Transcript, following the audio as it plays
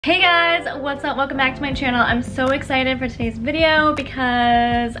Hey guys, what's up? Welcome back to my channel. I'm so excited for today's video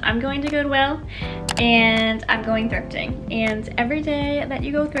because I'm going to Goodwill and I'm going thrifting. And every day that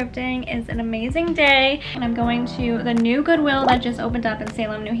you go thrifting is an amazing day. And I'm going to the new Goodwill that just opened up in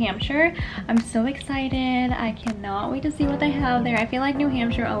Salem, New Hampshire. I'm so excited. I cannot wait to see what they have there. I feel like New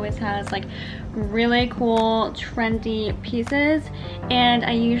Hampshire always has like really cool trendy pieces, and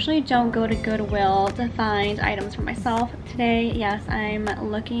I usually don't go to Goodwill to find items for myself. Today, yes, I'm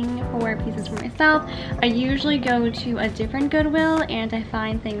looking for pieces for myself. I usually go to a different Goodwill and I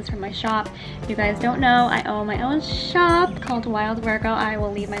find things from my shop. If you guys don't know, I own my own shop called Wild Virgo. I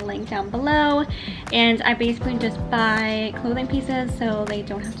will leave my link down below, and I basically just buy clothing pieces so they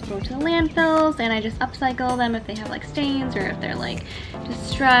don't have to go to the landfills, and I just upcycle them if they have like stains or if they're like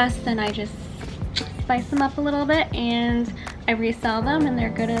distressed. Then I just spice them up a little bit and I resell them, and they're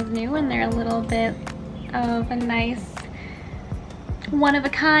good as new, and they're a little bit of a nice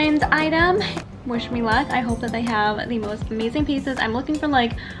one-of-a-kind item. Wish me luck. I hope that they have the most amazing pieces. I'm looking for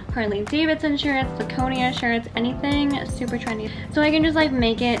like Harley Davidson shirts, Laconia shirts, anything super trendy so I can just like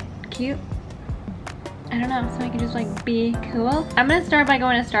make it cute. I don't know, so I can just like be cool. I'm gonna start by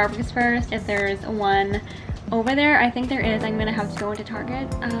going to Starbucks first if there's one over there. I think there is. I'm gonna have to go into Target,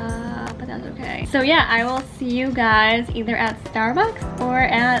 but that's okay. So yeah, I will see you guys either at Starbucks or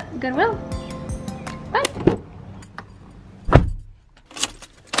at Goodwill. Bye.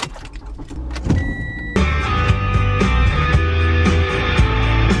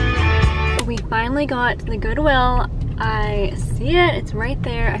 We finally got to the Goodwill. I see it, it's right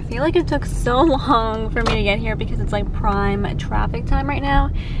there. I feel like it took so long for me to get here because it's like prime traffic time right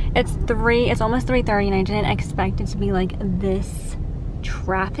now. It's almost 3:30 and I didn't expect it to be like this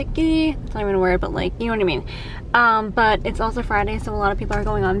traffic-y. That's not even a word, but like, you know what I mean. But it's also Friday, so a lot of people are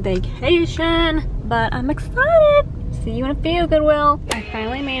going on vacation, but I'm excited. See you in a few, Goodwill. I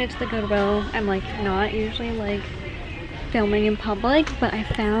finally made it to the Goodwill. I'm like not usually like filming in public, but I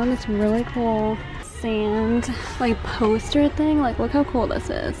found this really cool sand like poster thing. Like, look how cool this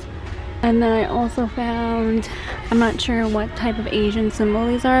is. And then I also found, I'm not sure what type of Asian symbol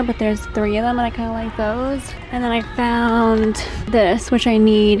these are, but there's 3 of them and I kind of like those. And then I found this, which I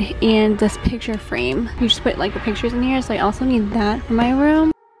need, and this picture frame. You just put like the pictures in here, so I also need that for my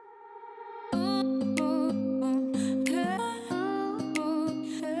room.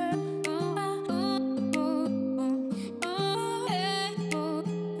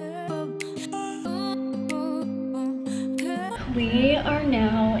 We are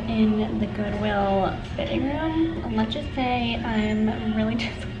now in the Goodwill fitting room. Let's just say I'm really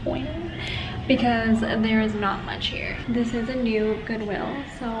disappointed because there is not much here. This is a new Goodwill,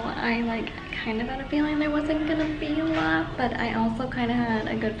 so I like kind of had a feeling there wasn't gonna be a lot, but I also kind of had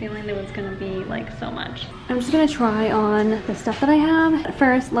a good feeling there was gonna be like so much. I'm just gonna try on the stuff that I have.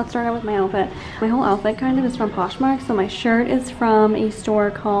 First, let's start out with my outfit. My whole outfit kind of is from POSHMARK. So my shirt is from a store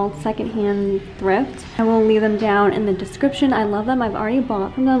called Secondhand Thrift. I will leave them down in the description. I love them. I've already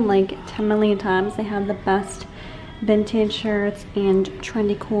bought from them like 10 million times. They have the best vintage shirts and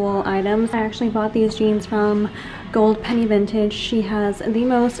trendy cool items. I actually bought these jeans from Gold Penny Vintage. She has the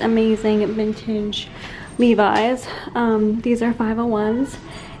most amazing vintage Levi's. These are 501s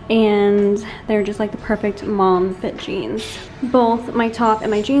and they're just like the perfect mom fit jeans. Both my top and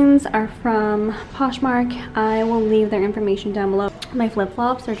my jeans are from POSHMARK. I will leave their information down below. My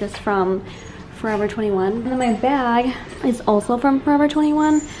flip-flops are just from Forever 21. And then my bag is also from Forever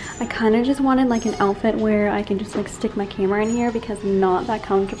 21. I kind of just wanted like an outfit where I can just like stick my camera in here because I'm not that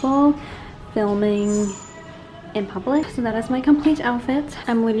comfortable filming in public. So that is my complete outfit.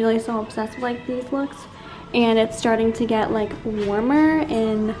 I'm literally so obsessed with like these looks, and it's starting to get like warmer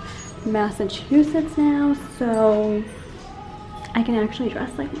in Massachusetts now, so I can actually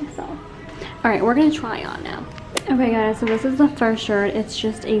dress like myself. All right, we're gonna try on now. Okay guys, so this is the first shirt. It's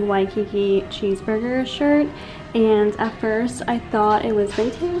just a Waikiki cheeseburger shirt, and at first I thought it was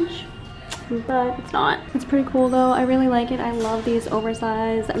vintage, but it's not. It's pretty cool though. I really like it. I love these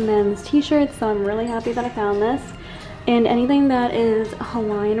oversized men's t-shirts, so I'm really happy that I found this. And anything that is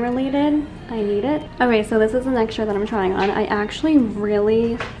Hawaiian related, I need it. Okay, so this is the next shirt that I'm trying on. I actually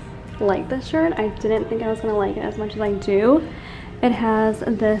really like this shirt. I didn't think I was gonna like it as much as I do. It has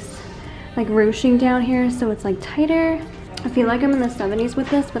this like ruching down here, so it's like tighter. I feel like I'm in the 70s with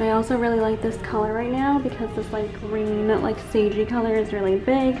this, but I also really like this color right now because this like green, like sagey color is really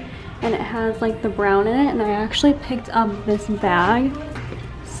big, and it has like the brown in it. And I actually picked up this bag,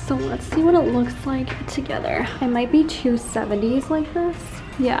 so let's see what it looks like together. I might be 270s like this.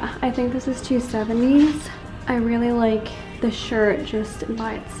 Yeah, I think this is 270s. I really like the shirt just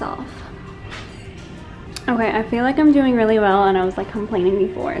by itself. Okay, I feel like I'm doing really well and I was like complaining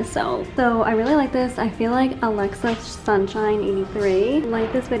before, so I really like this. I feel like Alexa Sunshine 83.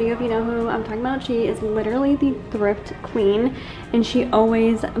 Like this video, if you know who I'm talking about, she is literally the thrift queen and she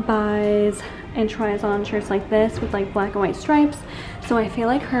always buys and tries on shirts like this with like black and white stripes. So I feel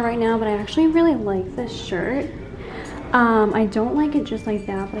like her right now, but I actually really like this shirt. I don't like it just like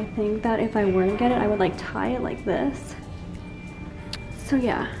that, but I think that if I were to get it, I would like tie it like this. So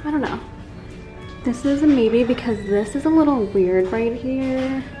yeah, I don't know. This is a maybe because this is a little weird right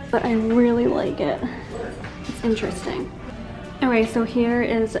here, but I really like it. It's interesting. Okay, so here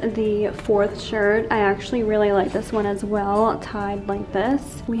is the fourth shirt. I actually really like this one as well, tied like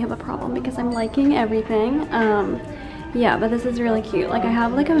this. We have a problem because I'm liking everything. Yeah, but this is really cute. Like I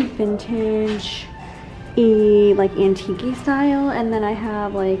have like a vintage like antique style, and then I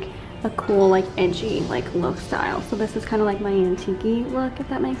have like a cool like edgy like look style. So this is kind of like my antique look, if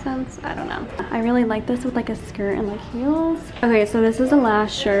that makes sense. I don't know. I really like this with like a skirt and like heels. Okay, so this is the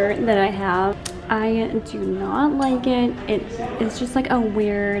last shirt that I have. I do not like it. It's just like a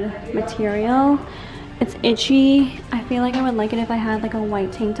weird material. It's itchy. I feel like I would like it if I had like a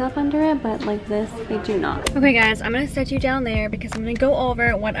white tank top under it, but like this, I do not. Okay guys, I'm gonna set you down there because I'm gonna go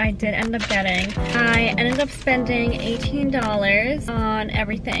over what I did end up getting. I ended up spending $18 on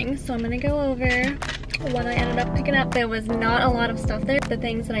everything, so I'm gonna go over what I ended up picking up. There was not a lot of stuff there. The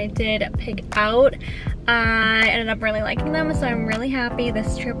things that I did pick out, I ended up really liking them, so I'm really happy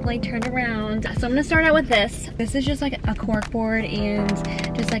this trip like turned around. So I'm gonna start out with this. This is just like a cork board and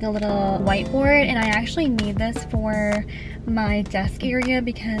just like a little whiteboard, and I actually need this for my desk area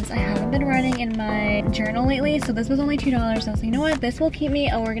because I haven't been writing in my journal lately. So this was only $2. I was like, you know what, this will keep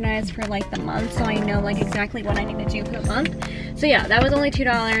me organized for like the month, so I know like exactly what I need to do for the month. So yeah, that was only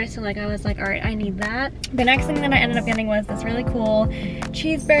 $2, so like I was like, all right, I need that. The next thing that I ended up getting was this really cool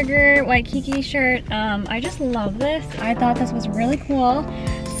cheeseburger Waikiki shirt. I just love this. I thought this was really cool.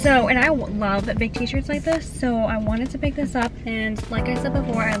 So, and I love big t-shirts like this, so I wanted to pick this up, and like I said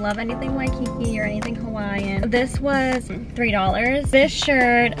before, I love anything Waikiki or anything Hawaiian. This was $3. This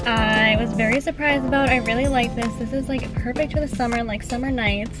shirt, I was very surprised about. I really like this. This is like perfect for the summer, like summer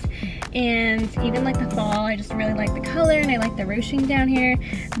nights, and even like the fall. I just really like the color, and I like the ruching down here.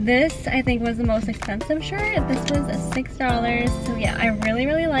 This, I think, was the most expensive shirt. This was $6, so yeah, I really,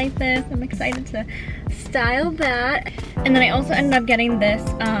 really like this. I'm excited to style that. And then I also ended up getting this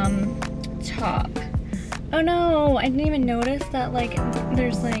top. Oh no, I didn't even notice that like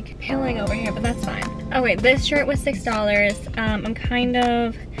there's like pilling over here, but that's fine. Oh wait, this shirt was $6. I'm kind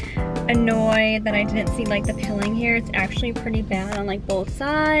of annoyed that I didn't see like the pilling here. It's actually pretty bad on like both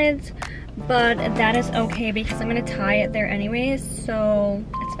sides, but that is okay because I'm gonna tie it there anyways, so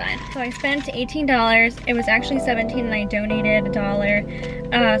it's fine. So I spent $18. It was actually $17 and I donated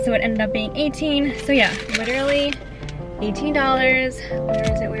 $1, so it ended up being $18. So yeah, literally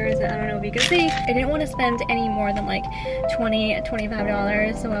 $18. Where is it? I don't know if you can see. I didn't want to spend any more than like $20,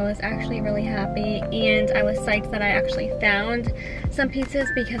 $25, so I was actually really happy, and I was psyched that I actually found some pieces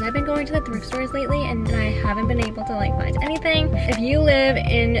because I've been going to the thrift stores lately and I haven't been able to like find anything. If you live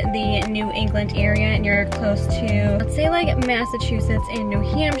in the New England area and you're close to, let's say like Massachusetts and New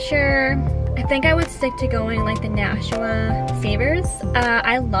Hampshire, I think I would stick to going like the Nashua Savers.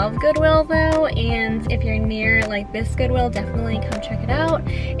 I love Goodwill though, and if you're near like this Goodwill, definitely come check it out.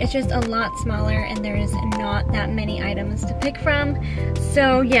 It's just a lot smaller and there's not that many items to pick from.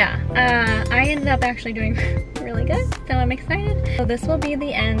 So yeah, I ended up actually doing really good, so I'm excited. So this will be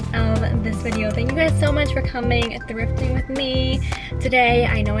the end of this video. Thank you guys so much for coming thrifting with me today.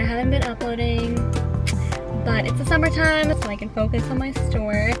 I know I haven't been uploading, but it's the summertime, so I can focus on my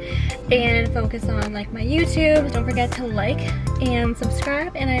store and focus on like my YouTube. Don't forget to like and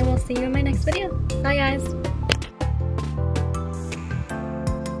subscribe, and I will see you in my next video. Bye guys.